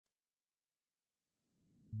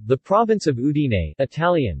The province of Udine,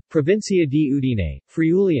 Italian, Provincia di Udine,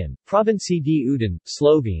 Friulian, Provincie di Udine,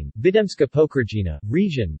 Slovene, Videmska Pokrajina,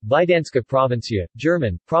 region, Vidanska Provincia,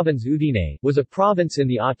 German, Provinz Udine, was a province in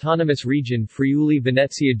the autonomous region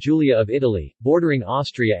Friuli-Venezia Giulia of Italy, bordering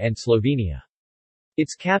Austria and Slovenia.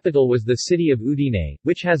 Its capital was the city of Udine,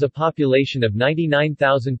 which has a population of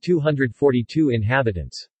 99,242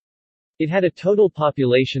 inhabitants. It had a total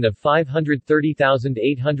population of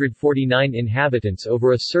 530,849 inhabitants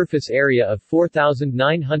over a surface area of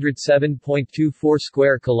 4,907.24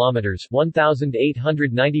 square kilometers,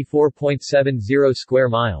 1,894.70 square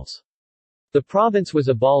miles. The province was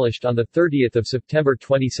abolished on the 30th of September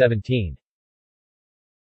 2017.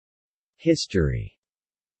 History.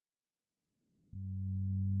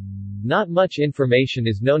 Not much information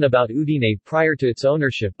is known about Udine prior to its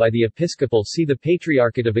ownership by the Episcopal see the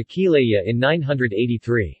Patriarchate of Aquileia in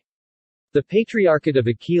 983. The Patriarchate of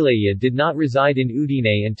Aquileia did not reside in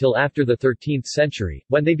Udine until after the 13th century,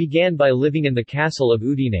 when they began by living in the castle of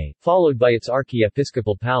Udine, followed by its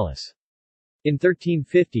archiepiscopal palace. In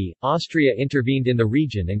 1350, Austria intervened in the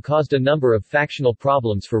region and caused a number of factional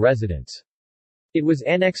problems for residents. It was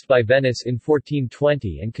annexed by Venice in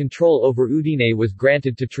 1420 and control over Udine was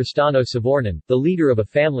granted to Tristano Savorgnan, the leader of a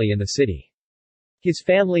family in the city. His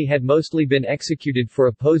family had mostly been executed for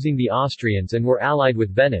opposing the Austrians and were allied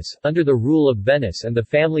with Venice. Under the rule of Venice and the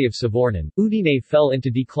family of Savorgnan, Udine fell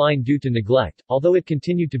into decline due to neglect, although it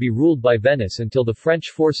continued to be ruled by Venice until the French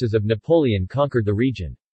forces of Napoleon conquered the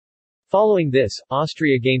region. Following this,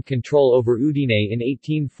 Austria gained control over Udine in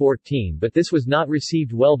 1814, but this was not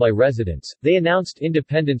received well by residents. They announced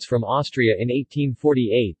independence from Austria in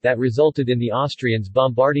 1848 that resulted in the Austrians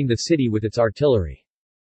bombarding the city with its artillery.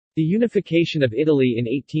 The unification of Italy in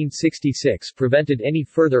 1866 prevented any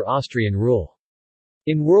further Austrian rule.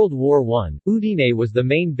 In World War I, Udine was the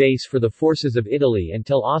main base for the forces of Italy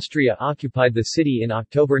until Austria occupied the city in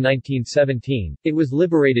October 1917. It was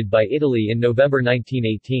liberated by Italy in November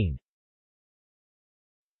 1918.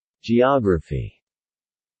 Geography.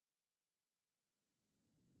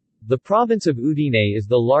 The province of Udine is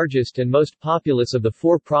the largest and most populous of the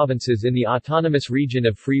four provinces in the autonomous region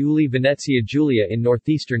of Friuli-Venezia Giulia in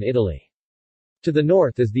northeastern Italy. To the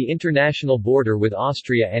north is the international border with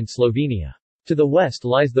Austria and Slovenia. To the west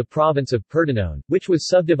lies the province of Pordenone, which was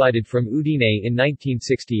subdivided from Udine in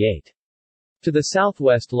 1968. To the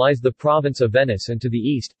southwest lies the province of Venice and to the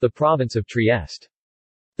east, the province of Trieste.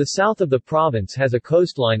 The south of the province has a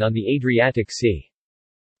coastline on the Adriatic Sea.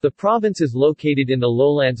 The province is located in the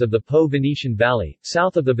lowlands of the Po Venetian Valley,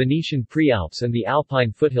 south of the Venetian Prealps and the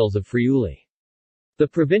Alpine foothills of Friuli. The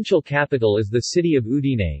provincial capital is the city of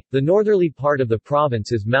Udine. The northerly part of the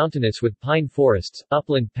province is mountainous with pine forests,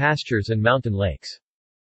 upland pastures and mountain lakes.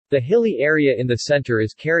 The hilly area in the center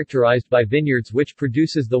is characterized by vineyards which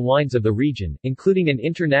produces the wines of the region, including an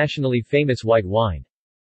internationally famous white wine.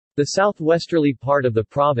 The southwesterly part of the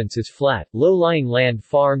province is flat, low-lying land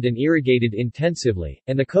farmed and irrigated intensively,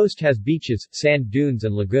 and the coast has beaches, sand dunes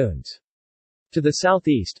and lagoons. To the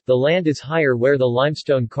southeast, the land is higher where the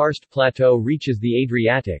limestone karst plateau reaches the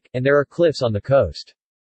Adriatic, and there are cliffs on the coast.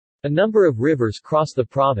 A number of rivers cross the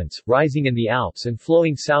province, rising in the Alps and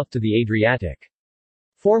flowing south to the Adriatic.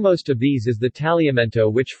 Foremost of these is the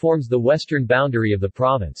Tagliamento, which forms the western boundary of the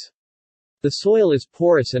province. The soil is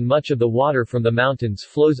porous and much of the water from the mountains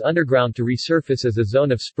flows underground to resurface as a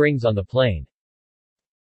zone of springs on the plain.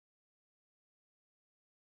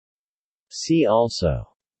 See also: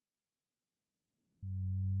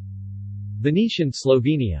 Venetian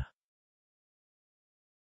Slovenia.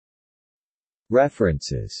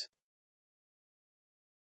 References.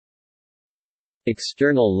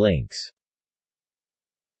 External links.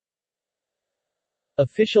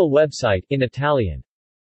 Official website, in Italian.